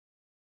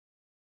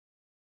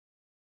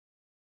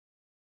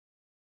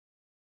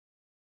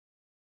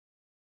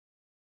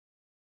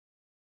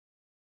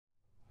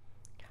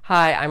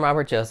Hi, I'm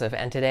Robert Joseph,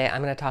 and today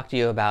I'm going to talk to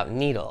you about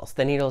needles,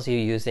 the needles you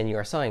use in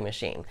your sewing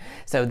machine.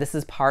 So this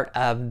is part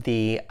of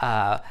the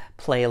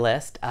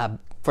playlist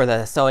for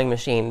the sewing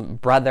machine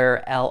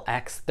Brother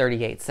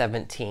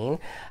LX3817.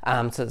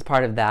 So it's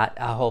part of that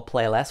whole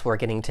playlist. We're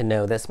getting to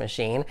know this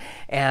machine.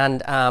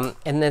 And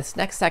in this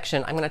next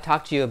section, I'm going to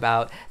talk to you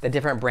about the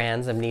different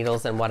brands of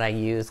needles and what I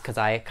use, because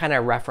I kind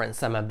of reference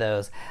some of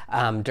those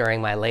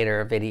during my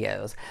later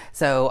videos.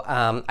 So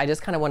I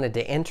just kind of wanted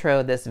to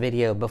intro this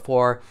video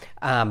before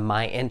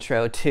my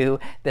intro to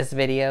this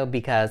video,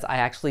 because I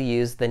actually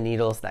use the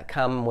needles that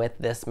come with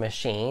this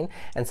machine.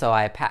 And so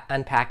I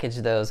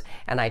unpackage those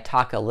and I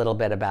talk a little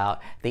bit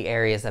about the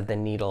areas of the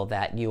needle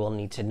that you will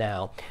need to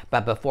know.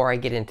 But before I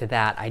get into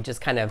that, I just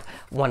kind of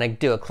want to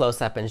do a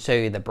close-up and show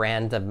you the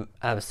brand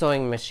of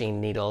sewing machine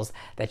needles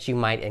that you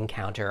might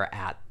encounter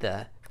at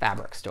the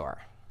fabric store.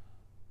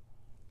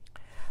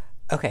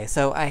 Okay,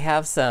 so I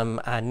have some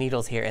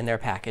needles here in their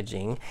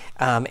packaging,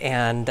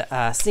 and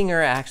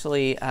Singer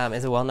actually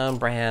is a well-known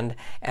brand,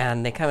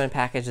 and they come in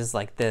packages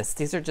like this.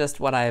 These are just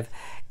what I've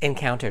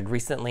encountered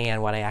recently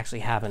and what I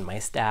actually have in my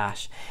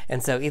stash.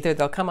 And so either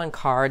they'll come on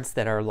cards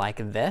that are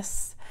like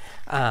this,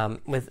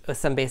 with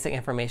some basic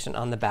information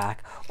on the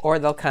back, or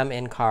they'll come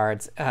in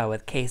cards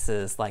with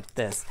cases like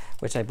this,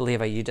 which I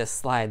believe you just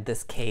slide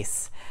this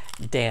case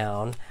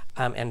down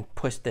and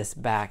push this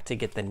back to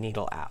get the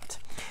needle out.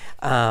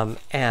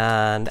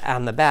 And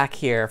on the back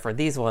here for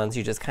these ones,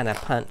 you just kind of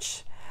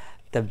punch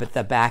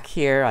the back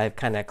here. I've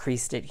kind of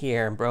creased it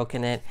here and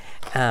broken it,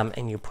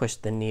 and you push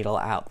the needle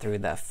out through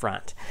the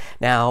front.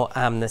 Now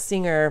the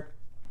Singer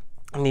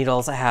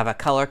needles have a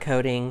color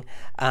coding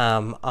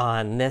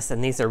on this,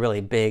 and these are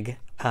really big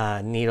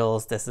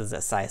needles. This is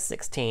a size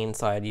 16,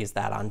 so I'd use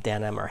that on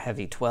denim or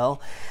heavy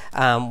twill,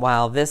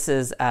 while this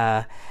is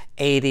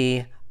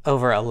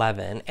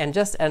 80/11. And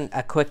just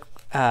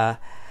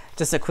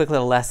a quick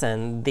little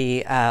lesson.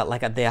 The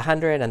the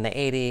 100 and the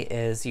 80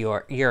 is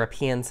your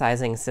European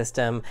sizing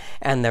system,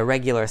 and the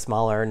regular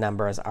smaller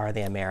numbers are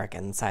the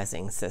American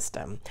sizing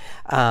system.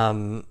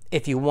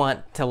 If you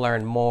want to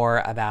learn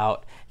more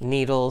about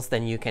needles,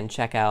 then you can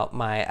check out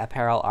my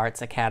Apparel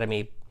Arts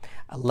Academy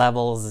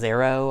Level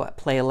 0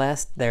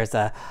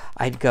 playlist.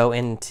 I'd go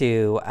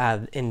into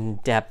in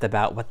depth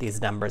about what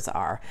these numbers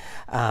are,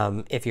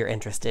 if you're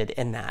interested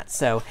in that.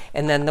 So,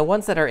 and then the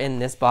ones that are in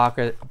this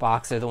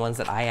box are the ones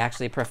that I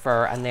actually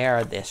prefer, and they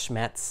are the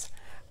Schmetz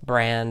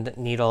brand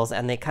needles,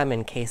 and they come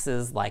in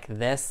cases like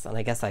this. And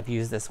I guess I've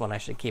used this one, I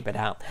should keep it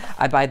out.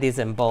 I buy these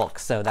in bulk,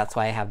 so that's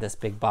why I have this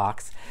big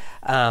box.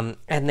 And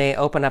they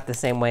open up the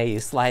same way. You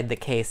slide the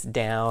case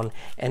down,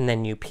 and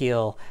then you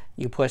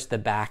push the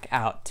back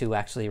out to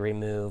actually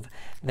remove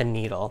the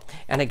needle.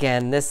 And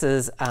again, this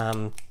is,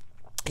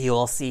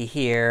 you'll see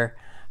here,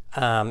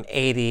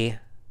 80,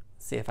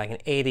 see if I can,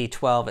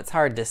 80/12. It's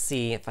hard to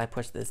see. If I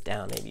push this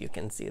down, maybe you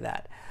can see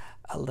that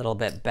a little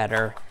bit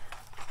better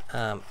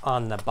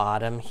on the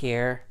bottom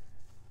here.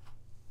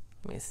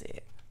 Let me see.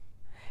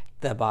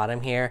 The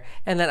bottom here.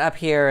 And then up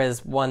here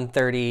is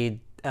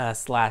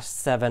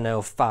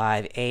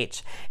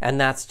 130/705H, and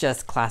that's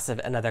just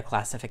another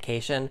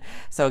classification.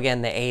 So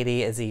again, the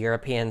 80 is the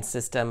European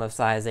system of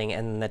sizing,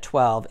 and the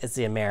 12 is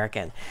the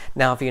American.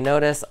 Now, if you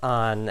notice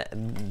on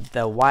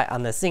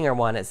the Singer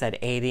one, it said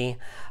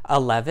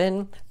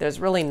 80/11. There's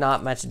really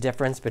not much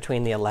difference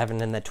between the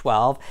 11 and the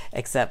 12,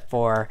 except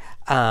for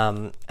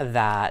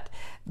that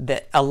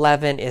the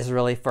 11 is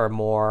really for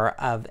more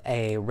of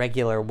a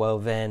regular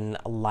woven,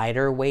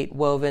 lighter weight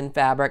woven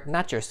fabric,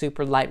 not your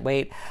super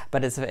lightweight,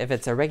 but if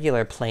it's a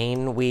regular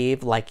plain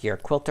weave, like your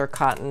quilter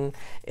cotton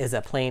is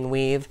a plain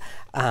weave,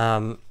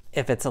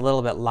 if it's a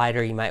little bit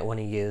lighter, you might want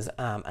to use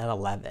an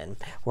 11,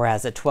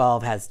 whereas a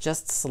 12 has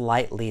just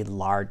slightly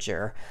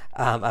larger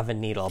of a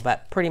needle.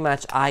 But pretty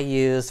much I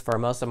use, for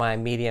most of my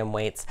medium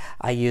weights,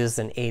 I use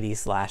an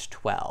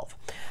 80/12.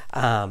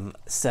 And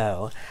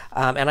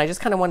I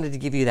just kind of wanted to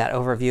give you that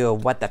overview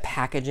of what the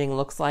packaging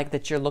looks like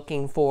that you're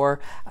looking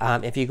for.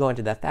 If you go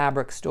into the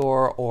fabric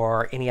store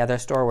or any other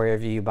store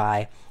wherever you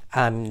buy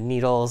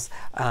needles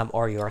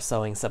or your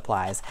sewing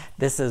supplies,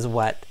 this is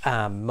what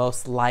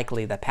most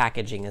likely the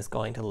packaging is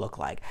going to look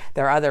like.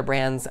 There are other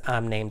brands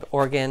named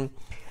Organ,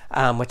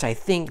 which I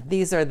think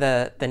these are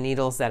the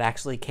needles that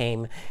actually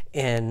came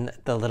in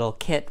the little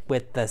kit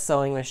with the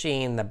sewing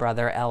machine, the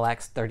Brother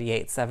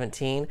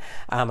LX3817.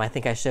 I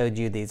think I showed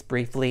you these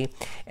briefly,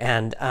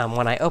 and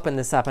when I open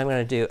this up, I'm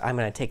going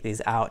to take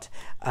these out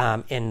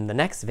in the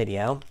next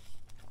video,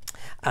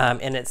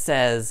 and it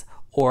says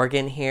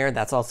Organ here.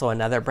 That's also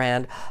another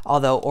brand,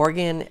 although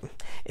Organ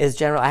is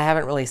general. I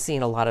haven't really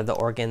seen a lot of the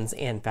Organs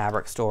in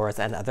fabric stores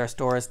and other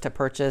stores to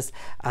purchase.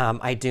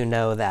 I do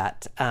know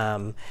that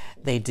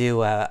they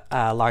do a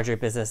larger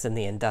business in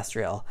the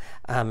industrial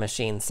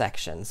machine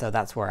section, so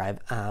that's where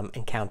I've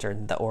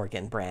encountered the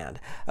Organ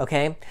brand.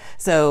 Okay,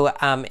 so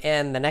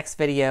in the next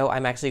video,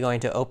 I'm actually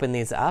going to open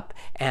these up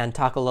and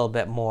talk a little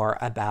bit more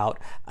about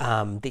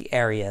the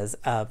areas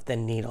of the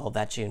needle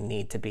that you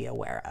need to be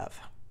aware of.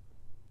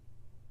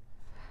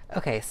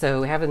 Okay,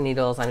 so we have the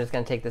needles. I'm just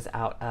going to take this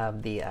out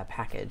of the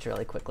package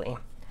really quickly.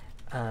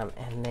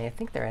 And I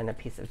think they're in a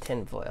piece of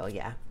tin foil,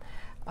 yeah.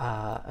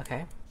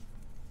 Okay.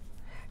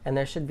 And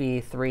there should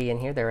be 3 in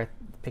here. They're a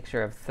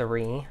picture of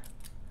 3.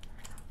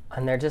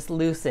 And they're just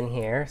loose in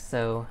here,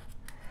 so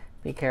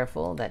be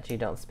careful that you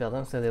don't spill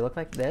them. So they look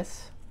like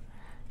this.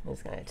 I'm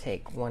just going to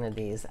take one of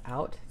these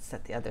out,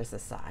 set the others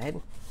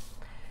aside.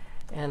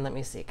 And let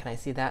me see, can I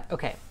see that?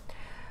 Okay.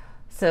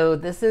 So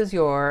this is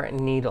your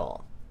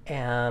needle.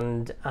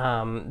 And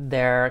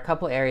there are a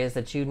couple areas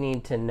that you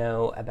need to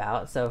know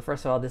about. So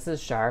first of all, this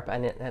is sharp,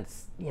 and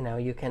it's, you know,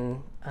 you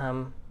can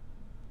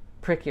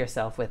prick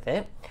yourself with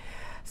it.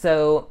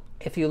 So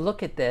if you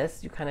look at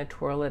this, you kind of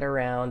twirl it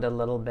around a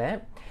little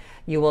bit,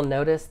 you will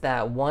notice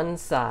that one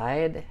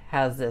side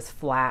has this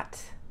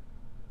flat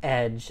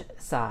edge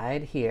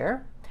side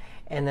here,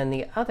 and then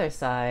the other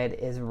side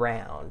is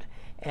round.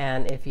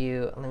 And if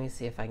you, let me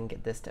see if I can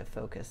get this to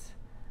focus.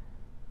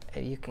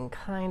 You can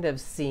kind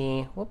of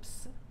see,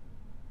 whoops,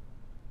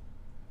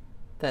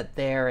 that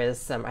there is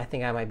some, I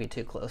think I might be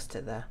too close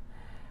to the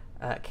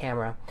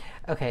camera.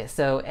 Okay,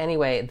 so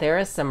anyway, there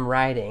is some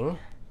writing.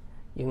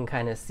 You can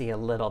kind of see a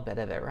little bit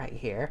of it right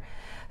here.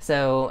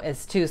 So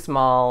it's too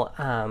small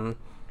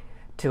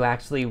to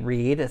actually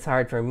read. It's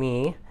hard for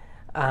me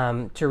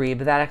to read,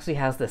 but that actually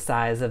has the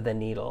size of the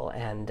needle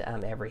and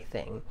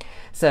everything.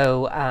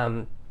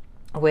 So,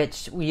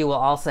 which you will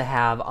also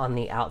have on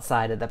the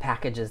outside of the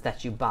packages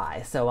that you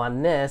buy. So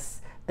on this,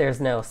 there's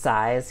no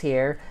size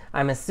here.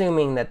 I'm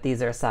assuming that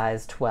these are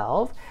size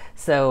 12.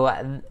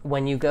 So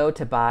when you go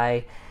to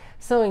buy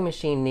sewing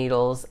machine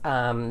needles,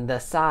 the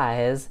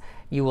size,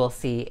 you will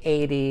see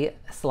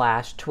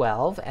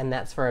 80/12, and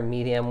that's for a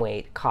medium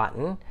weight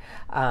cotton.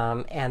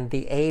 And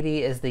the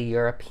 80 is the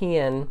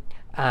European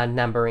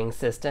numbering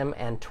system,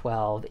 and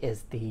 12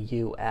 is the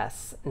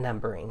US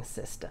numbering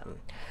system.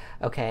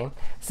 Okay,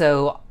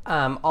 so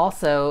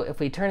also if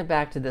we turn it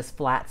back to this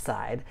flat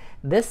side,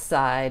 this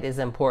side is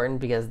important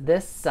because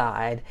this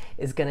side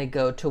is going to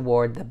go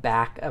toward the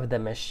back of the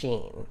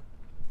machine.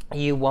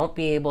 You won't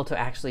be able to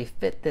actually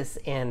fit this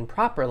in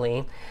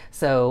properly,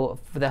 so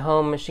for the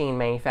home machine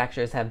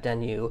manufacturers have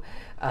done you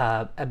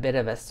a bit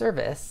of a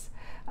service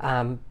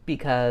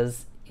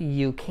because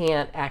you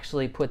can't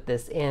actually put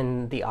this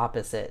in the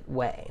opposite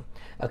way.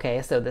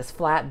 Okay, so this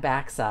flat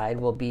back side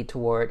will be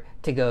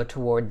to go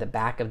toward the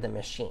back of the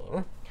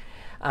machine.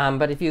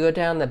 But if you go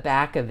down the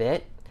back of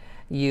it,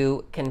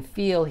 you can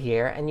feel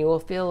here, and you will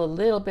feel a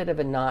little bit of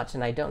a notch,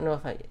 and I don't know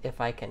if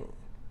I can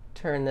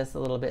turn this a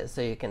little bit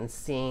so you can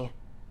see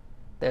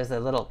there's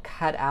a little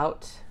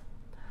cutout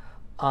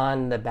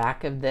on the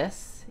back of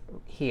this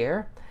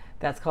here.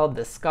 That's called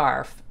the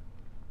scarf,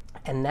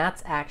 and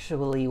that's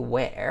actually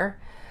where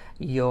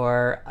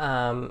your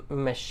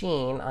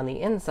machine on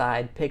the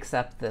inside picks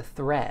up the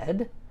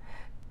thread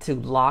to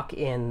lock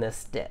in the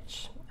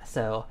stitch.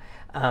 So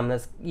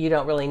you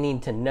don't really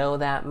need to know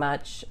that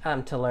much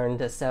to learn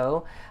to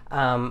sew,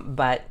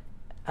 but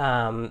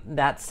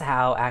that's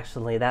how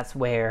actually, that's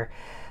where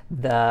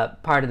the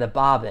part of the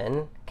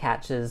bobbin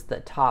catches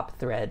the top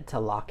thread to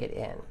lock it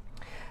in.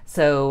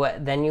 So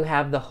then you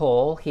have the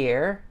hole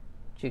here,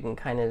 which you can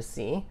kind of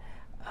see.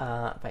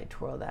 If I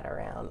twirl that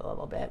around a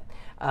little bit,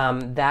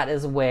 that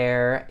is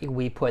where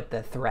we put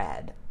the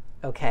thread.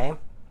 Okay,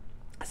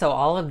 so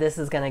all of this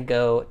is going to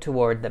go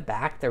toward the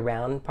back. The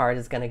round part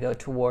is going to go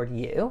toward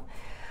you.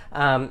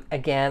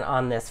 Again,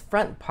 on this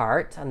front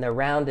part, on the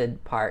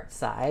rounded part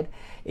side,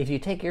 if you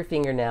take your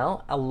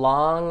fingernail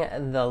along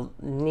the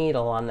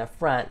needle on the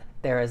front,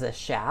 there is a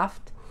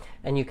shaft,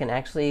 and you can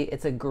actually,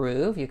 it's a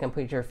groove, you can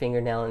put your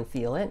fingernail and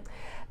feel it.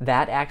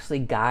 That actually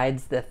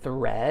guides the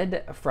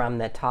thread from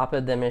the top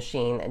of the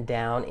machine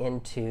down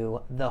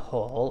into the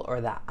hole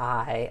or the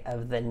eye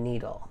of the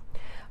needle.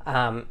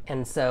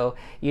 And so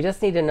you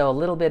just need to know a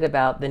little bit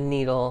about the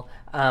needle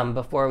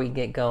before we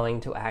get going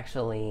to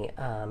actually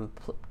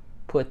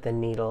put the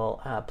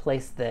needle,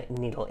 place the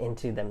needle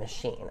into the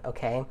machine,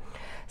 okay?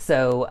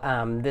 So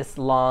this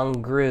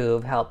long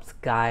groove helps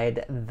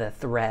guide the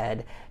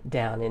thread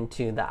down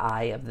into the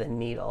eye of the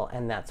needle,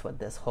 and that's what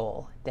this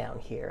hole down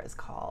here is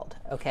called,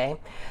 okay?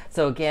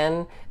 So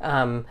again,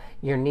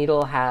 your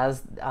needle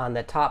has on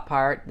the top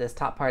part, this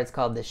top part is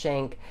called the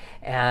shank,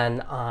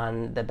 and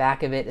on the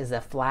back of it is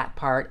a flat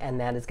part, and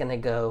that is going to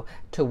go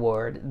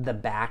toward the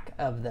back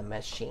of the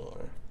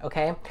machine.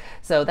 Okay,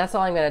 so that's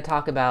all I'm going to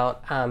talk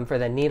about for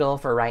the needle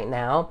for right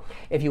now.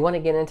 If you want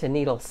to get into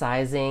needle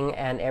sizing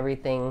and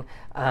everything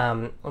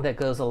that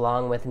goes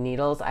along with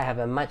needles, I have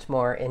a much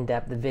more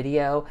in-depth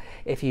video.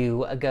 If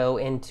you go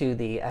into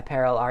the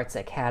Apparel Arts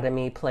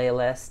Academy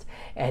playlist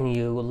and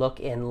you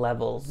look in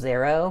level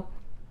 0,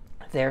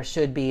 there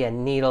should be a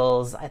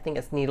needles, I think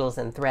it's needles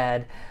and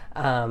thread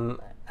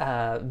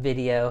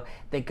video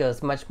that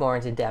goes much more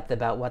into depth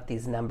about what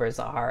these numbers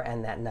are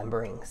and that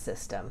numbering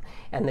system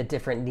and the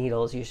different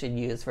needles you should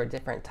use for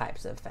different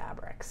types of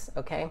fabrics.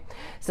 Okay,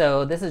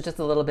 so this is just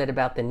a little bit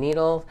about the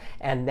needle,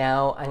 and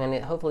now I'm going to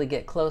hopefully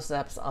get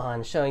close-ups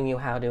on showing you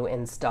how to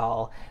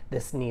install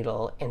this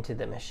needle into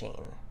the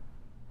machine.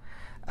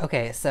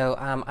 Okay, so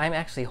I'm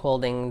actually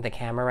holding the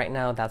camera right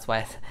now. That's why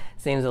it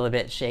seems a little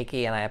bit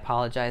shaky, and I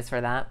apologize for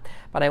that.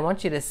 But I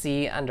want you to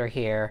see under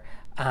here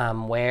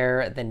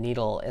where the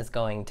needle is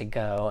going to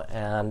go,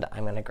 and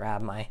I'm going to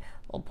grab my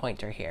little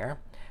pointer here.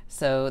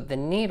 So the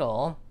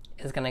needle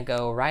is going to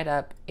go right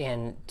up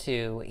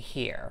into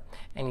here,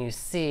 and you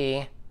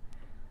see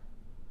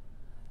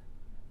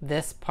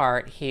this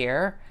part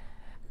here.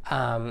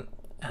 I'm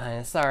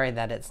sorry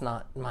that it's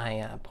not,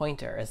 my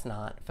pointer is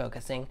not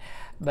focusing,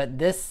 but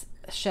this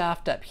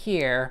shaft up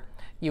here,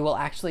 you will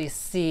actually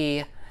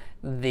see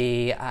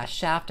the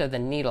shaft of the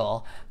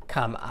needle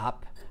come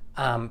up,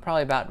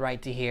 probably about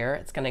right to here.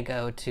 It's going to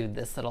go to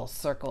this little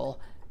circle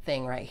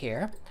thing right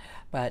here.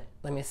 But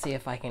let me see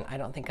if I can, I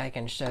don't think I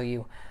can show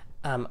you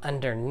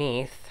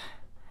underneath,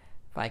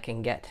 if I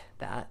can get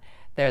that.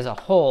 There's a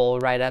hole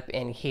right up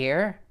in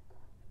here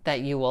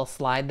that you will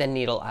slide the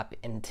needle up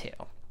into.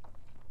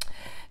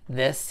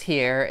 This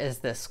here is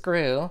the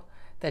screw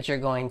that you're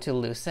going to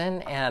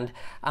loosen, and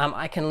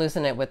I can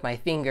loosen it with my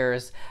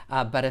fingers,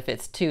 but if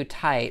it's too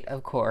tight,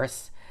 of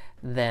course,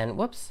 then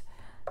whoops,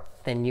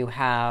 then you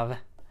have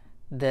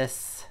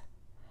this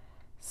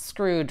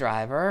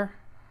screwdriver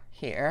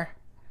here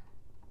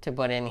to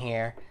put in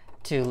here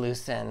to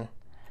loosen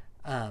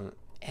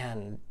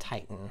and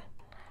tighten,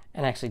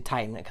 and actually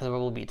tighten it, because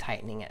we'll be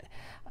tightening it.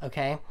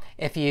 Okay,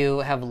 if you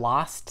have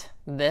lost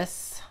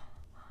this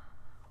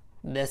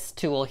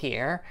tool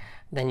here,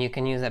 then you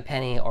can use a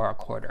penny or a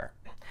quarter.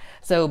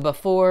 So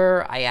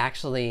before I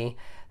actually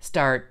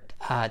start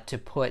to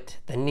put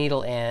the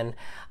needle in,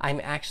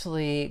 I'm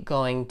actually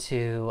going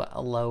to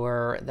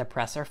lower the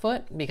presser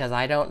foot, because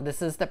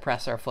this is the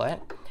presser foot,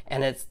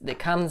 and it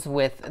comes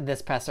with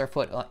this presser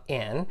foot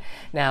in.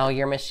 Now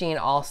your machine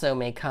also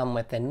may come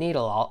with the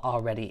needle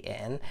already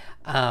in,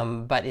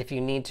 but if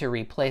you need to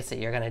replace it,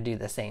 you're going to do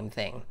the same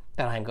thing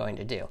that I'm going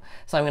to do.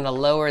 So I'm going to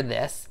lower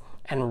this,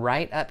 and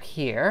right up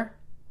here,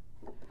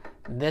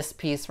 this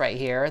piece right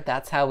here,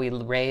 that's how we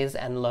raise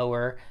and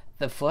lower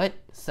the foot.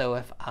 So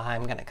if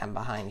I'm going to come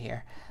behind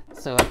here,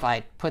 so if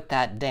I put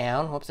that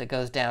down, whoops, it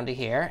goes down to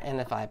here,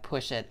 and if I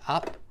push it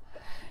up,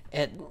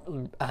 it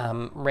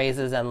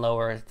raises and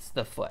lowers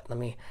the foot. Let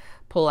me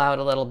pull out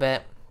a little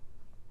bit.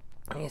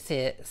 You see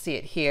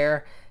it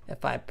here.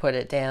 If I put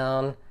it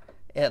down,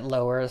 it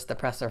lowers the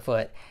presser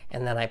foot,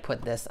 and then I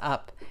put this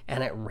up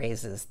and it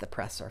raises the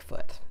presser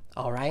foot.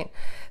 All right,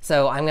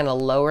 so I'm going to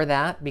lower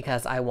that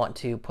because I want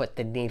to put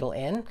the needle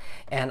in,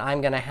 and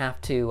I'm going to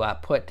have to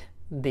put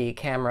the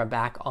camera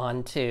back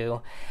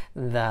onto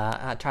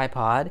the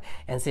tripod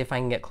and see if I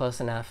can get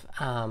close enough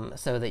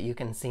so that you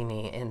can see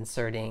me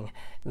inserting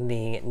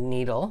the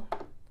needle,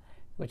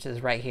 which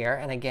is right here.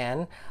 And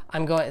again,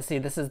 I'm going to see,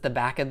 this is the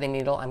back of the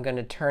needle. I'm going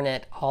to turn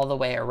it all the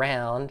way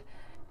around,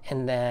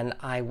 and then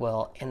I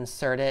will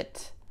insert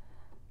it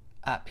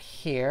up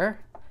here.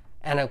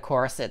 And of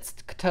course it's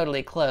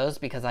totally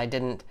closed because I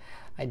did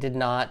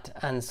not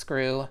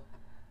unscrew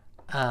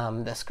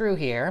the screw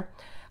here.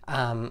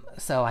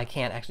 So I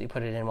can't actually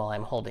put it in while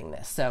I'm holding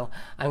this. So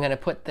I'm going to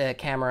put the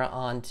camera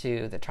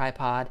onto the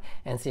tripod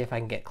and see if I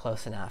can get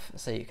close enough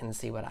so you can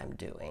see what I'm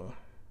doing.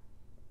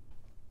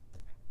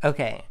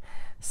 Okay,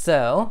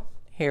 so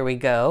here we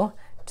go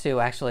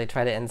to actually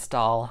try to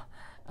install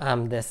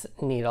this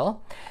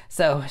needle.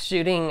 So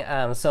shooting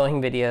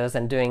sewing videos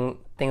and doing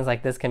things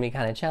like this can be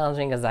kind of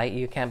challenging, because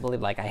you can't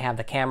believe, like, I have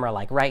the camera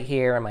like right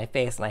here in my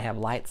face and I have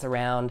lights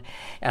around,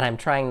 and I'm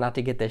trying not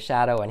to get the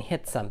shadow and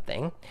hit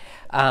something.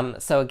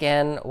 So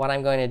again, what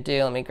I'm going to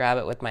do, let me grab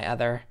it with my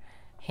other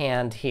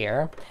hand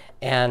here,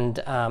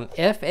 and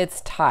if it's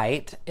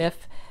tight,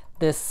 if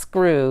this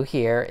screw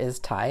here is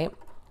tight,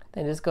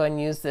 then just go and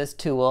use this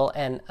tool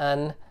and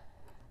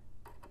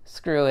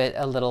unscrew it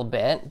a little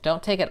bit.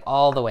 Don't take it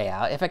all the way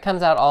out. If it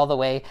comes out all the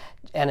way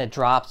and it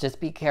drops, just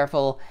be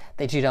careful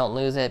that you don't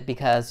lose it,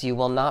 because you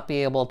will not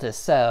be able to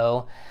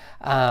sew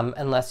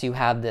unless you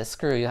have this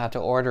screw. You have to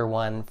order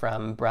one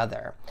from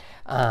Brother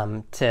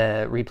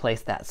to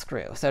replace that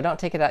screw. So don't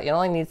take it out. It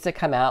only needs to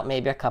come out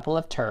maybe a couple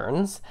of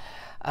turns.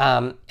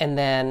 And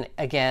then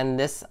again,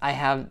 I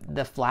have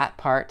the flat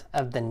part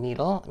of the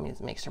needle. Let me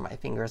just make sure my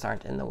fingers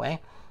aren't in the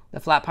way. The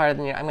flat part of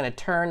the needle, I'm going to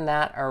turn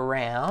that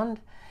around.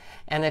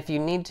 And if you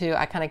need to,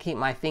 I kind of keep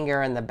my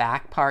finger in the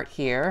back part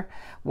here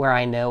where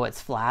I know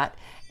it's flat.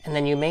 And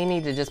then you may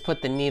need to just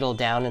put the needle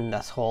down in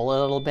this hole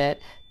a little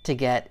bit to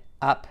get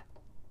up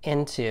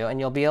into, and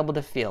you'll be able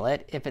to feel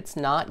it. If it's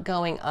not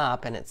going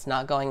up and it's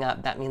not going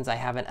up, that means I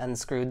haven't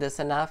unscrewed this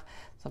enough.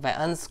 So if I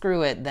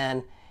unscrew it,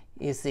 then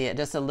you see it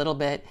just a little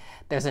bit.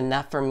 There's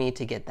enough for me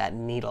to get that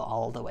needle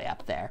all the way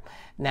up there.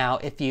 Now,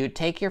 if you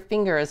take your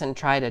fingers and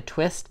try to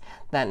twist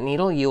that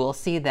needle, you will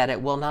see that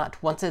it will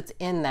not, once it's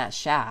in that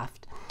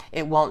shaft,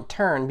 it won't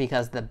turn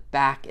because the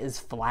back is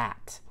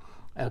flat.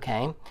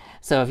 Okay,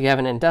 so if you have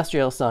an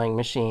industrial sewing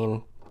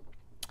machine,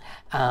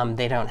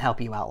 they don't help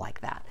you out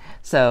like that.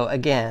 So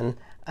again,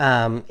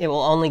 it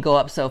will only go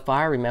up so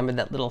far. Remember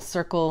that little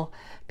circle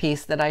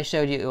piece that I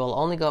showed you? It will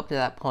only go up to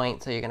that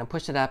point, so you're going to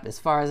push it up as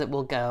far as it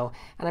will go.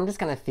 And I'm just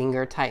going to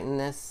finger tighten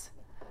this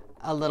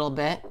a little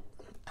bit.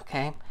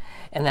 Okay,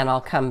 and then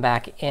I'll come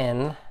back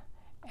in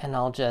and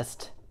I'll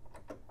just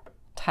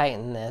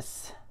tighten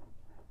this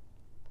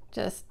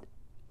just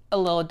a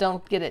little.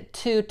 Don't get it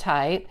too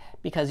tight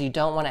because you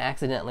don't want to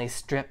accidentally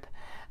strip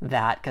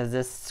that, because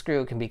this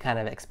screw can be kind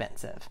of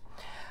expensive.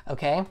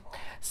 Okay,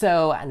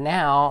 so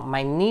now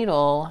my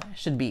needle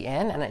should be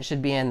in, and it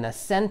should be in the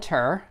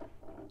center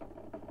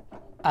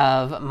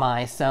of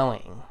my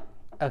sewing.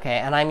 Okay,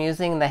 and I'm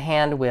using the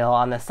hand wheel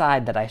on the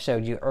side that I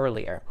showed you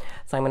earlier.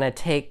 So I'm going to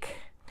take,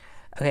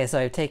 okay, so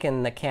I've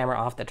taken the camera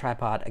off the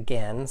tripod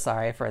again.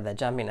 Sorry for the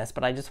jumpiness,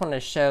 but I just want to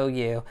show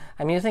you.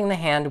 I'm using the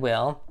hand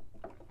wheel,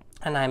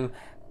 and I'm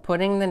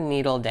putting the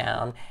needle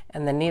down,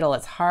 and the needle,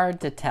 it's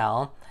hard to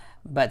tell,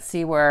 but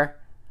see where,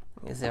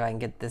 let me see if I can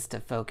get this to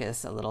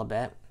focus a little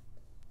bit.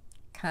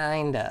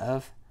 Kind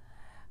of.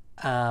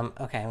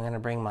 Okay, I'm going to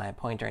bring my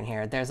pointer in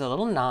here. There's a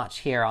little notch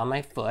here on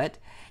my foot,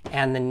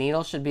 and the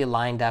needle should be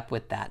lined up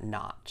with that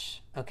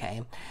notch.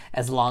 Okay,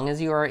 as long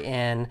as you are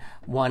in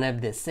one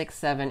of the 6,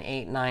 7,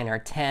 8, 9, or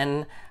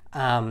 10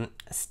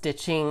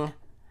 stitching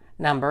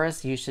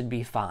numbers, you should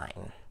be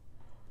fine.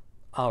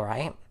 All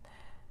right.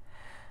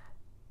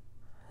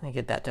 Let me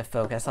get that to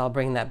focus. I'll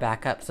bring that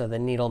back up so the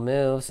needle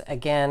moves.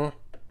 Again,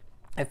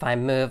 if I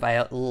move,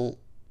 I'll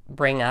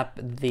bring up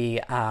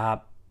the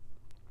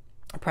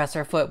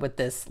presser foot with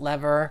this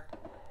lever.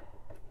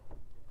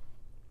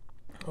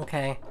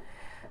 Okay,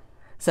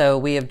 so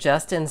we have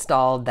just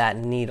installed that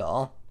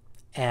needle,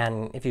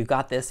 and if you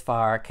got this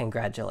far,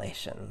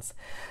 congratulations.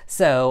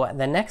 So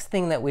the next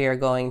thing that we are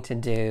going to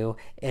do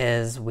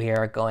is we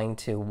are going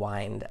to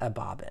wind a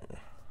bobbin.